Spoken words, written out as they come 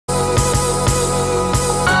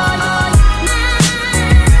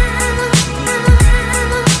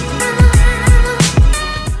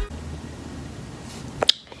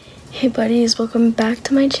Hey buddies, welcome back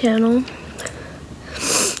to my channel.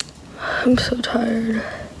 I'm so tired.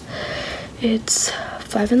 It's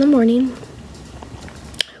 5 in the morning.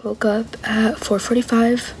 I woke up at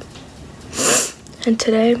 4:45 and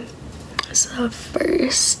today is the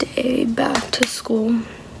first day back to school.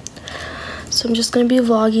 So I'm just gonna be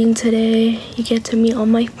vlogging today. You get to meet all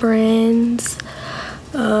my friends.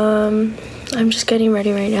 I'm just getting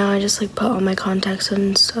ready right now. I just like put all my contacts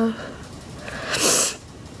and stuff.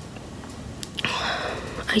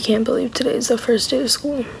 I can't believe today is the first day of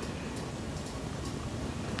school.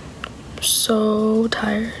 I'm so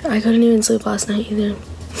tired. I couldn't even sleep last night either.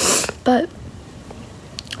 But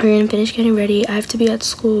we're gonna finish getting ready. I have to be at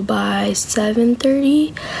school by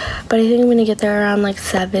 7:30, but I think I'm gonna get there around like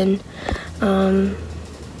 7.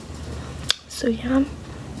 So yeah.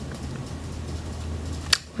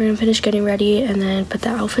 We're gonna finish getting ready and then put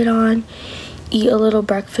the outfit on, eat a little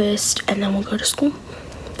breakfast, and then we'll go to school.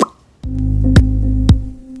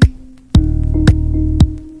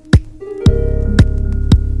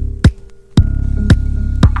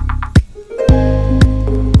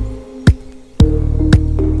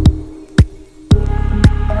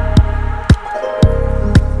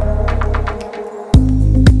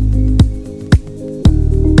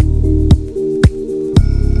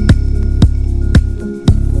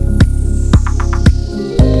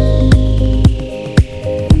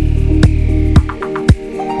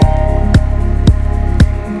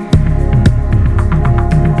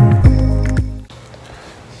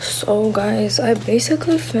 So guys, I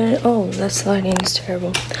basically finished. Oh, that lighting is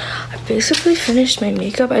terrible. I basically finished my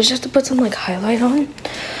makeup. I just have to put some like highlight on,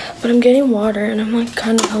 but I'm getting water and I'm like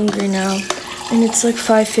kind of hungry now, and it's like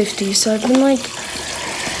 5:50. So I've been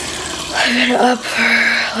up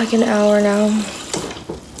for like an hour now.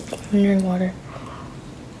 I'm drinking water.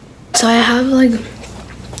 So I have like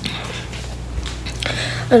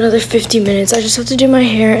another 50 minutes. I just have to do my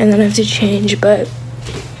hair and then I have to change, but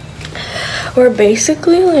we're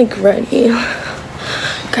basically like ready.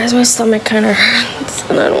 Guys, my stomach kind of hurts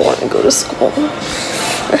and I don't want to go to school.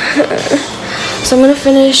 So I'm gonna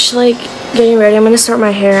finish like getting ready. I'm gonna start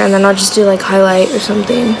my hair and then I'll just do like highlight or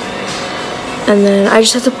something. And then I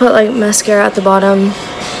just have to put like mascara at the bottom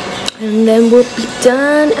and then we'll be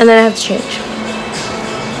done, and then I have to change.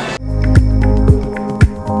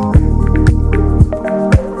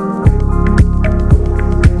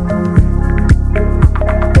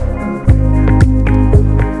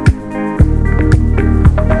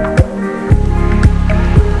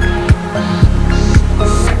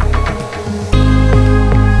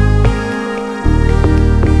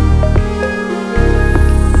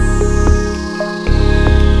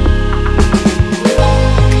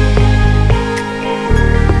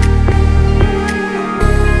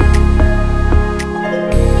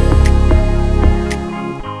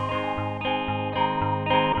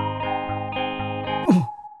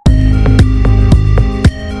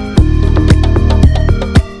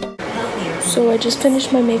 So I just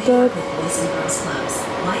finished my makeup.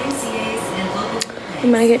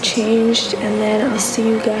 I'm gonna get changed and then I'll see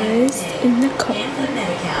you guys in the car.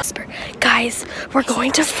 Guys, we're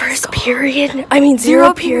going to first period. I mean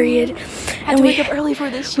zero period. And we wake up early for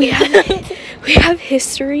this shit. We have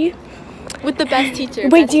history with the best teacher.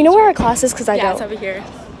 Wait, do you know where our class is? Because I don't. Yeah, it's over here.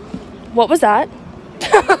 What was that?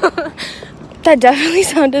 That definitely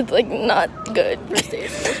sounded like not good.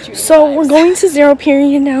 So we're going to zero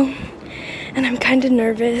period now. And I'm kind of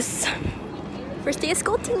nervous. First day of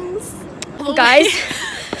school teams. Oh, guys,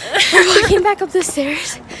 we're walking back up the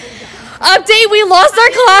stairs. Update, we lost our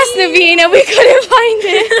class, Naveen, and we couldn't find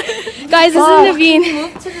it. Guys, this is Naveen.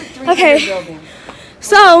 Okay,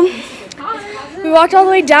 so we walked all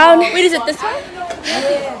the way down. Wait, is it this way?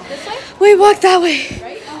 This way? Wait, walk that way.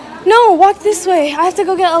 No, walk this way. I have to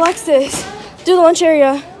go get Alexis. Do the lunch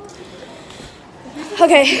area.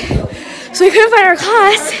 Okay, so we couldn't find our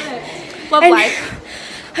class. Love life.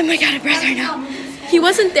 I'm like out of breath right now. He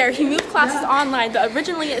wasn't there. He moved classes online, but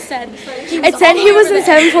originally it said he was in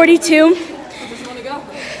 742.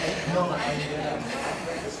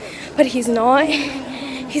 But he's not.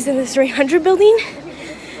 He's in the 300 building.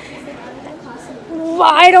 Well,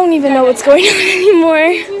 I don't even know what's going on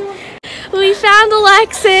anymore. We found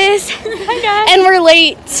Alexis. Hi guys. And we're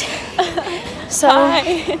late. So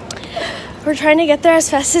hi. We're trying to get there as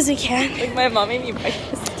fast as we can. Like my mom made me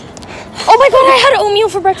breakfast. Oh my god, I had oatmeal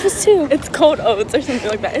for breakfast too. It's cold oats or something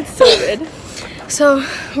like that. It's so good. So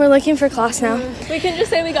we're looking for class now. We can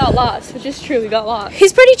just say we got lost, which is true. We got lost.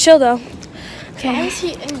 He's pretty chill though. Why is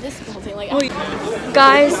he indisciplining? Like,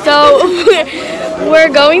 guys, so we're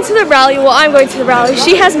going to the rally. Well, I'm going to the rally.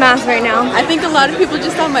 She has math right now. I think a lot of people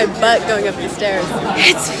just saw my butt going up the stairs.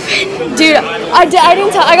 Dude, I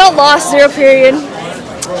didn't tell. I got lost 0 period.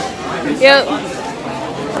 Yep.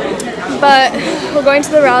 But we're going to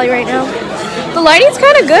the rally right now. The lighting's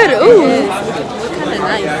kind of good. Ooh. Kind of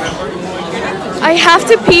nice. I have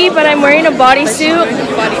to pee, but I'm wearing a bodysuit.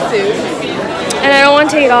 And I don't want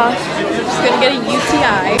to take it off. Just gonna get a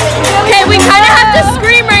UTI. Okay, we kind of have to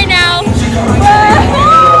scream right now.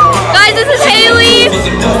 Guys, this is Haley.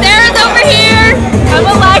 Sarah's over here. I'm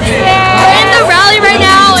Alexis. We're in the rally right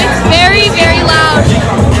now. It's very, very loud.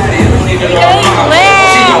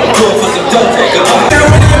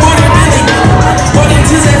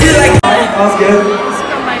 That's good.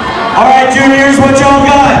 All right, juniors, what y'all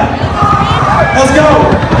got? Let's go.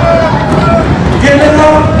 Give it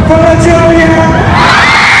up for the junior.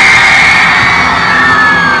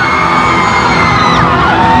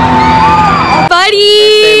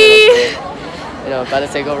 About to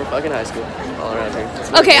take over fucking high school all around here.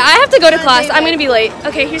 Okay, I have to go to class. I'm gonna be late.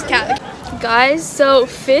 Okay, here's Kat. Guys, so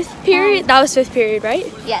 5th period, that was 5th period, right?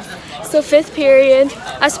 Yes. So 5th period,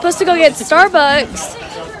 I was supposed to go get Starbucks,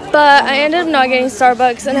 but I ended up not getting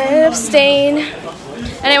Starbucks, and I ended up staying,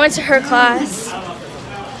 and I went to her class.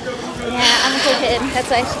 Yeah, I'm a cool kid. That's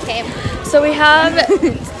why she came. So we have,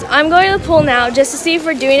 I'm going to the pool now just to see if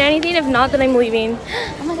we're doing anything. If not, then I'm leaving.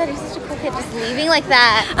 Oh my god, you're such a cool kid, just leaving like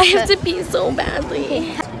that. I have to pee so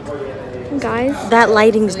badly. Guys. That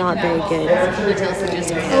lighting's not very good.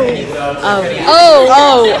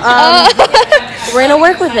 We're gonna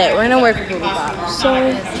work with it. We're gonna work with what we got. So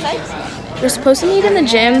we're supposed to meet in the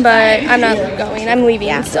gym, but I'm not going. I'm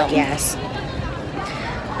leaving still. Yes.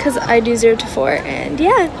 Because I do 0 to 4, and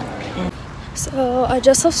yeah. So I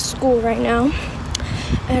just left school right now,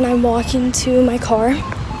 and I'm walking to my car,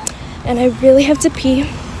 and I really have to pee.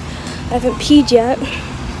 I haven't peed yet,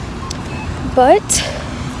 but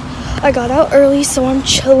I got out early, so I'm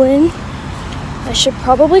chilling. I should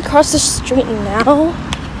probably cross the street now,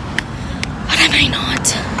 but I might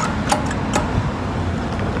not.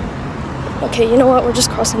 Okay, you know what? We're just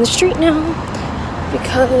crossing the street now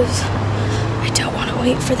because I don't want to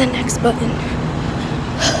wait for the next button.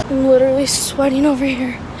 I'm literally sweating over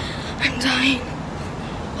here. I'm dying.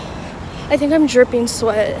 I think I'm dripping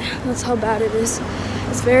sweat. That's how bad it is.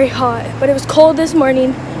 It's very hot, but it was cold this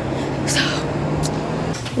morning. So,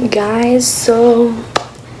 guys, so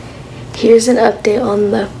here's an update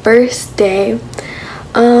on the first day.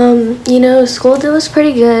 You know, school day was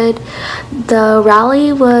pretty good. The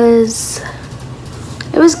rally was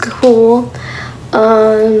cool.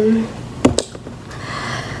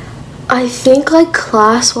 I think like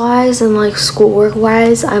class-wise and like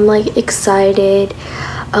schoolwork-wise, I'm like excited.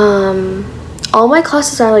 All my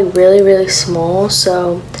classes are like really small,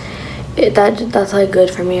 so that's like good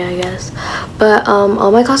for me, I guess. But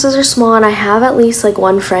all my classes are small, and I have at least like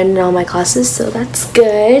one friend in all my classes, so that's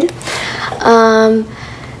good.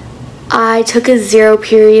 I took a 0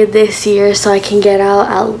 period this year so I can get out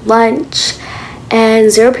at lunch,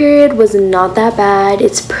 and 0 period was not that bad.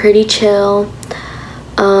 It's pretty chill.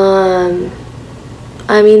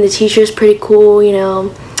 I mean, the teacher's pretty cool, you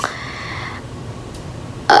know.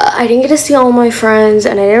 I didn't get to see all my friends,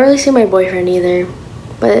 and I didn't really see my boyfriend either,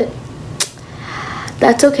 but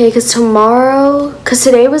that's okay, because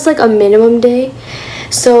today was like a minimum day,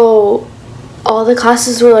 so all the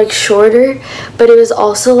classes were like shorter, but it was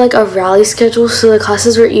also like a rally schedule, so the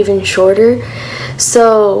classes were even shorter,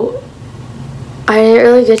 so I didn't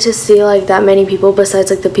really get to see like that many people besides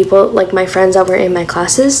like the people, like my friends that were in my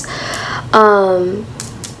classes.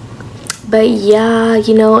 But yeah,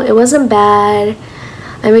 you know, it wasn't bad.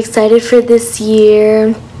 I'm excited for this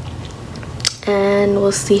year, and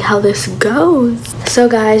we'll see how this goes. So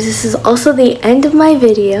guys, this is also the end of my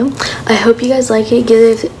video. I hope you guys like it.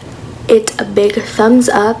 Give it a big thumbs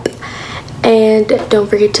up, and don't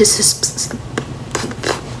forget to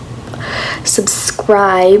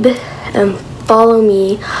subscribe and follow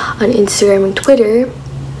me on Instagram and Twitter.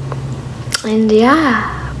 And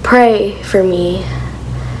yeah, pray for me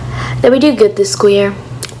that we do good this school year.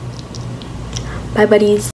 Bye buddies.